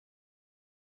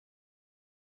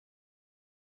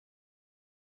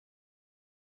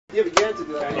Yeah, but you have to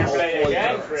do that. Can you play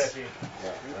again, Freddy?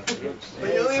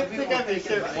 But you only have to pick up a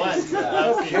certain Once.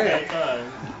 Okay.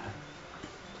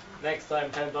 Next time,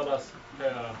 $10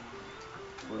 per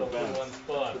one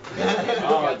spot.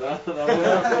 Oh, that was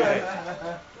okay.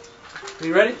 Are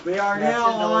you ready? We are now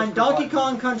on Donkey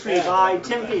Kong Country by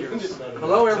Tim Peters.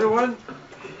 Hello, everyone.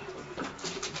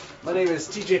 My name is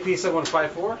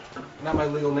TJP7154, not my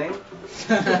legal name.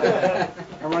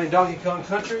 I'm running Donkey Kong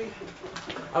Country.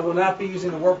 I will not be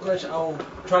using the warp glitch. I'll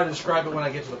try to describe it when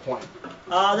I get to the point.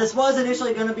 This was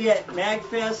initially going to be at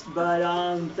MagFest, but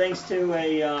thanks to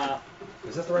a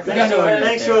Is that the right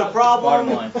thanks to a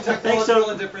problem, thanks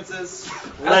to differences.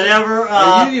 whatever,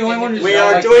 we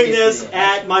are doing this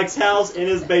at Mike's house in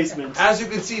his basement. As you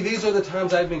can see, these are the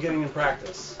times I've been getting in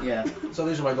practice. Yeah. So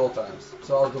these are my goal times.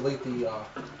 So I'll delete the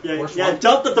worst Yeah, one.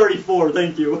 dump the 34,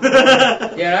 thank you. Yeah,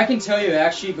 and I can tell you,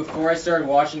 actually, before I started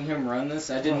watching him run this,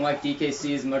 I didn't like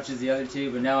DKC as much as the other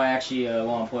two, but now I actually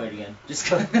want to play it again, just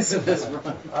because of this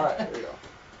run. Alright, here we go.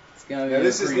 It's gonna be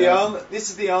This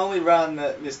is the only run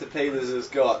that Mr. Peters has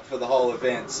got for the whole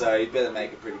event, so you better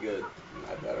make it pretty good.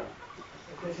 I better.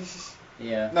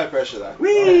 Yeah. No pressure though.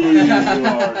 Whee!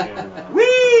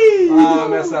 Whee! I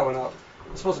messed that one up.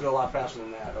 It's supposed to go a lot faster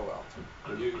than that. Oh well.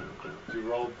 You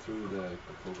rolled through the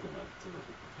coconut too.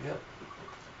 Yep.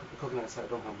 The coconut side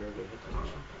don't have very good hit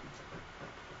position.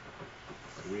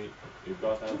 Sweet. You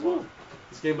got that one.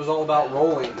 This game was all about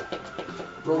rolling.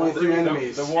 Rolling through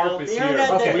enemies. The warp is The here. internet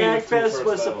that Okay. MagFest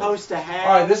was supposed to have.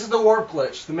 Alright, this is the warp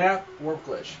glitch. The map warp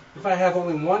glitch. If I have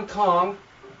only one Kong,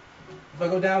 if I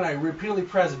go down and I repeatedly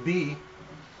press B,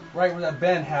 right where that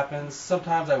bend happens,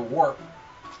 sometimes I warp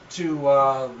to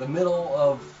the middle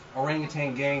of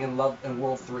Orangutan Gang and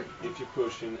World 3. If you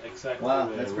push in exactly Wow,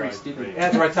 the that's pretty right stupid. frame.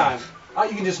 At the right time. You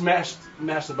can just mash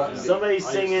the button. Yeah. Somebody's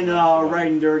I singing used to-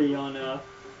 Riding Dirty on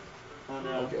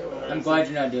Okay, well, I'm glad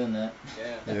you're not doing that.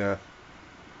 Yeah.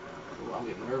 Ooh, I'm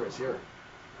getting nervous here.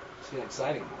 It's getting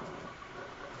exciting.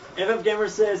 FF Gamer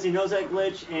says he knows that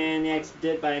glitch and he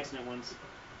did it by accident once.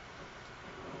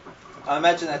 I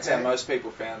imagine that's how most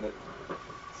people found it.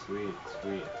 Sweet.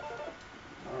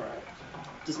 Alright.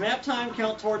 Does map time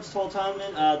count towards total time?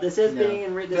 This is No. being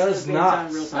in real Does time.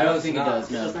 not. Real time. I don't think it does,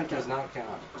 It no. does not Does count. not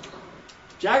count.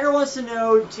 Jagger wants to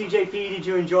know, TJP, did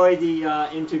you enjoy the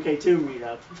M2K2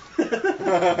 meetup?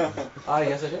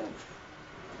 Yes I did.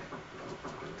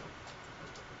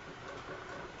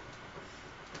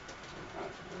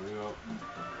 There we go.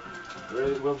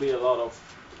 There will be a lot of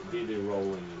DD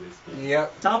rolling in this game.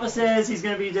 Yep. Tapa says he's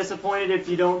going to be disappointed if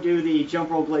you don't do the jump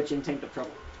roll glitch in Tank of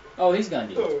Trouble. Oh, he's gonna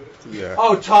do it. Yeah.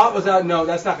 Oh, Top was out. No,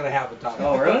 that's not going to happen, Top.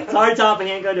 Oh, really? Sorry, Tapa, he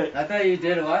ain't going to do it. I thought you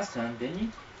did it last time, didn't you?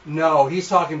 No, he's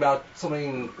talking about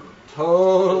something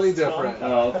totally different.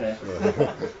 Oh, okay.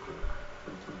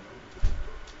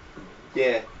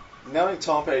 Yeah. Knowing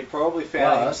Tompa, he probably found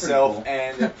Wow, it that's pretty himself, cool.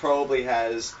 and it probably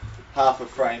has half a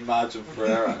frame margin for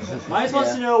error. Miles wants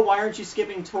Yeah. to know, why aren't you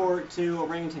skipping to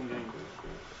Orangutan Gang?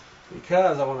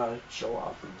 Because I want to show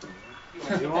off.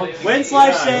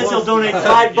 Winslash says he'll donate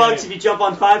 $5 if you jump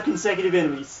on 5 consecutive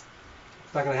enemies.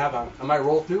 It's not going to happen. I might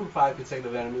roll through 5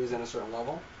 consecutive enemies in a certain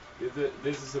level.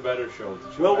 This is a better show.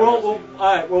 To show Well, everything.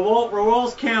 alright,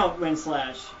 rolls count,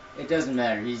 Winslash. It doesn't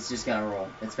matter. He's just gonna roll.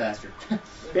 It's faster.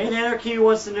 Bane Anarchy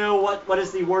wants to know what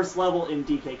is the worst level in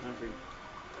DK Country.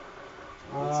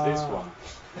 It's this one.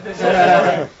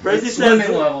 Brezzy It's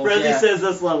swimming levels, yeah. says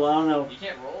this level, I don't know. You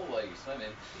can't roll while you're swimming.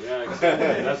 Yeah,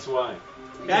 exactly. That's why.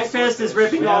 Magfest is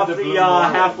ripping We off have the the blue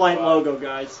line. Half-Light logo,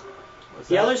 guys. What's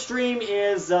The that? other stream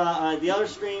is,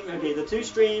 the two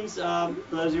streams, for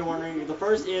those of you wondering, the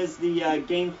first is the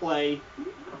gameplay,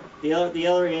 the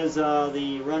other is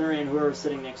the runner and whoever's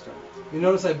sitting next to him. You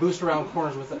notice I boost around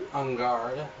corners with an on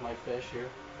guard, my fish here.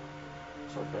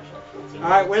 Swordfish, actually.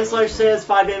 Alright, Winslash says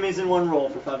 5 enemies in one roll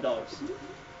for $5.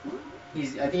 I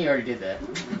think he already did that.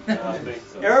 I think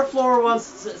so. Aeroflor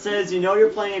says, you know you're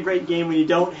playing a great game when you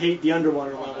don't hate the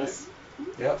underwater levels.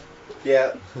 Yep.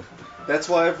 Yeah. That's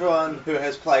why everyone who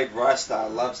has played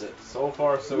Ristar loves it. So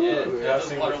far, so Yeah, good. it I've does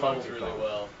seen water the levels funky really part.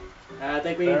 well. I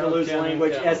think we need to lose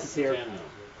language. S is here. Use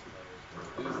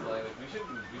the language. We should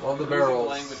All the use barrels.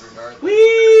 language regardless.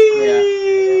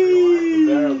 The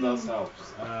barrel does help.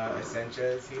 Essentia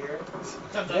is here.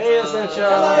 Hey,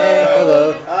 Essentia! Hey,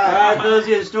 hello. Alright, for those of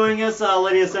you just joining us,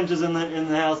 Lady Essentia's in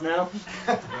the house now.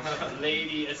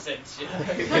 Lady Ascension.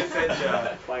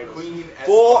 Essentia. Queen Esquire.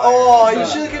 Oh, you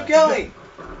should have kept going.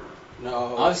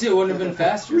 No. Obviously, it wouldn't have been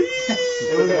faster.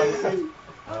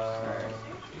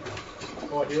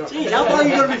 Jeez, how far are you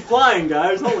going to be flying,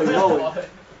 guys? Holy moly.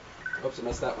 Oops, I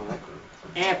messed that one up.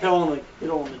 Hit on the G, we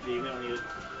don't need it.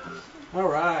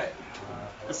 Alright.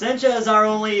 Essentia is our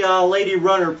only lady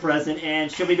runner present,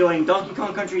 and she'll be doing Donkey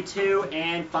Kong Country 2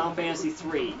 and Final Fantasy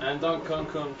 3. And Donkey Kong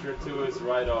Country 2 is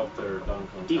right after Donkey Kong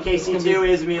Country. DKC 2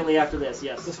 is immediately after this,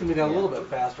 yes. This can be done a little bit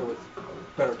faster with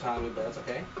better timing, but that's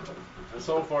okay. And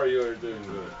so far you're doing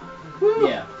good.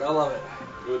 Yeah. I love it.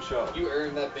 Good shot. You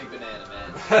earned that big banana,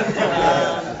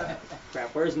 man. Crap,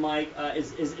 where's Mike?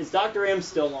 Is Dr. M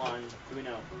still on? Do we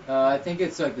know? I think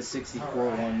it's like the 64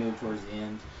 one moved towards the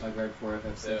end, like right before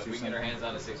FF6 So or if we can get our something. hands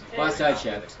on a 64. Last I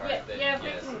checked. Yeah, if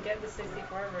we can get the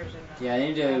 64 version. Yeah, I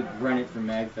need to run it for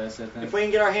Magfest, I think. If we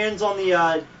can get our hands on the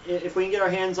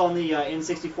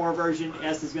N64 version,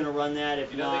 S is gonna run that.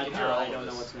 If You know they not, can hear all I of don't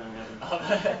know this. what's gonna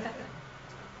happen.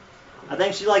 I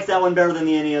think she likes that one better than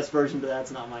the NES version, but that's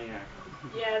not my act.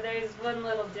 Yeah, there's one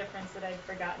little difference that I'd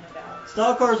forgotten about.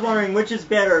 Stalker is wondering which is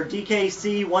better,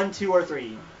 DKC 1, 2, or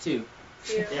 3. 2.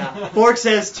 Yeah. Fork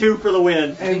says 2 for the win.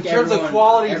 And in think terms of everyone-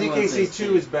 quality, everyone DKC says 2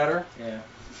 two. is better. Yeah.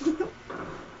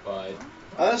 But I'm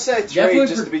gonna say 3 Definitely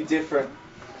just for- to be different.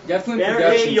 Definitely Better,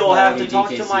 production you'll have to quality, talk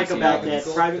to DKC Mike too, about I that.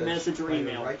 guess. Private message or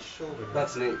email. Right shoulder.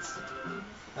 That's Nate's.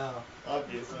 Oh.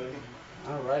 Obviously.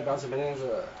 Alright, Bouncing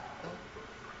Bonanza.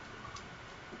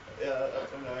 Yeah,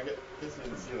 I guess you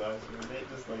didn't see last year. Nate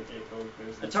just like ate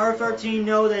goldfish. Atari 13,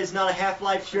 no, that is not a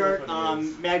Half-Life shirt. What it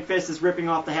is. Magfest is ripping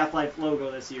off the Half-Life logo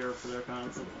this year for their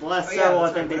console. The last Oh, yeah, several, I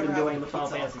that's think right. they've been Whatever doing the Final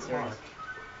happened to Fantasy Pizza series.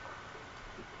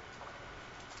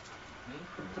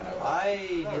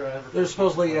 There's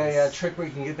supposedly a trick where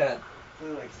you can get that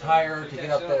tire to get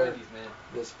up there,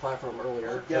 this platform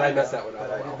earlier, and I messed that one up.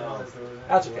 But I didn't Oh, well. realize there was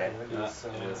That's an okay. Wendy's, Yeah,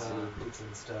 so yes. pizza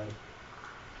instead.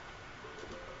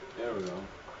 there we go.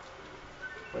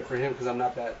 Wait for him because I'm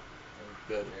not that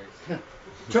good.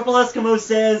 Triple Eskimo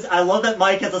says, I love that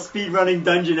Mike has a speedrunning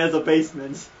dungeon as a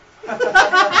basement.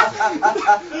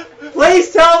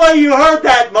 Please tell me you heard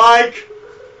that, Mike!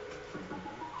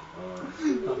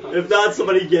 If not,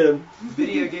 somebody get him.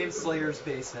 Video Game Slayer's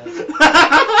basement.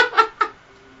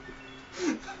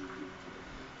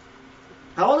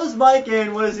 How old is Mike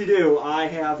and what does he do? I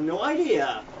have no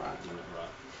idea.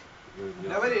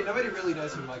 Nobody really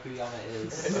knows who Mike Uyama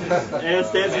is. And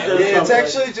Stansky says Yeah, it's something.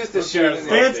 actually just a shooting.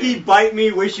 Stansky, bite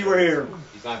me, wish you were here.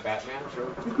 He's not Batman,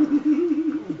 sure.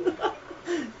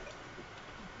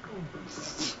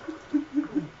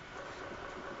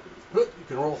 You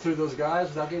can roll through those guys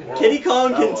without getting hit. Kitty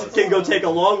Kong can go take a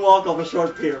long walk off a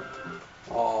short pier.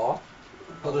 Aw.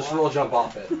 He'll just roll jump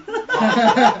off it.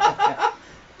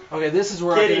 Okay, this is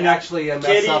where Kitty, I can not- actually mess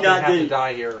Kitty, up and not have Diddy. to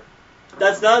die here.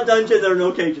 That's not a dungeon, there are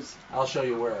no cages. I'll show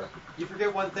you where. You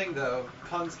forget one thing though.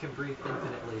 Kongs can breathe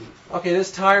infinitely. Okay,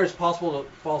 this tire is possible to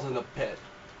falls in the pit.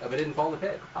 If it didn't fall in the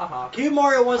pit, haha. Q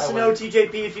Mario wants I to know, win.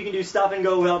 TJP, if you can do stop and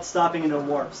go without stopping into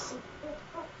warps.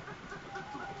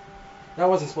 That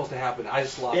wasn't supposed to happen. I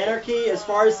just lost it. Anarchy, as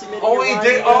far as submitting Only your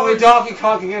did rhyme only goes- Donkey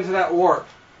Kong can get into that warp.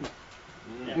 Yeah.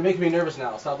 You're making me nervous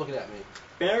now. Stop looking at me.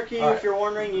 Anarchy, All right. if you're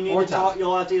wondering, you need More to talk. time.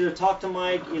 You'll have to either talk to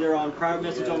Mike, either on private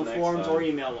message Yeah, on the next forums time. or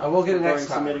email him. I will get it during next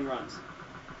time. submitting runs.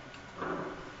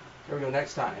 Here we go.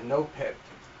 Next time, no pit.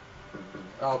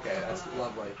 Okay, that's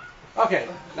lovely. Okay,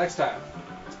 next time.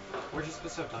 We're just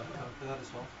supposed to have Donkey Kong for that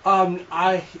as well.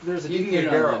 There's a You can DDA get it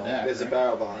on barrel. the back. There's a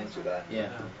barrel behind you there. Yeah.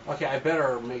 Okay, I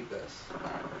better make this.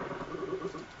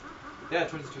 Yeah,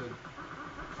 22.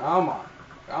 Come on,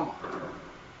 come on.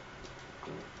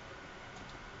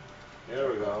 Here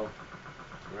we go.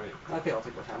 Great. I think I'll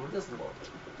take my time with this a little bit.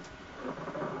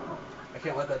 I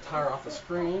can't let that tire off the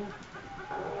screen.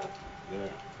 There.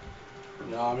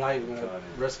 No, I'm not even gonna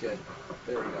risk it.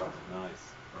 There we go.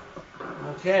 Nice.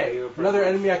 Okay, another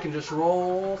enemy I can just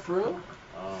roll through.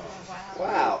 Oh.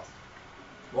 Wow.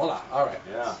 Voila. All right.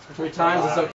 Yeah. 3 times. It's okay.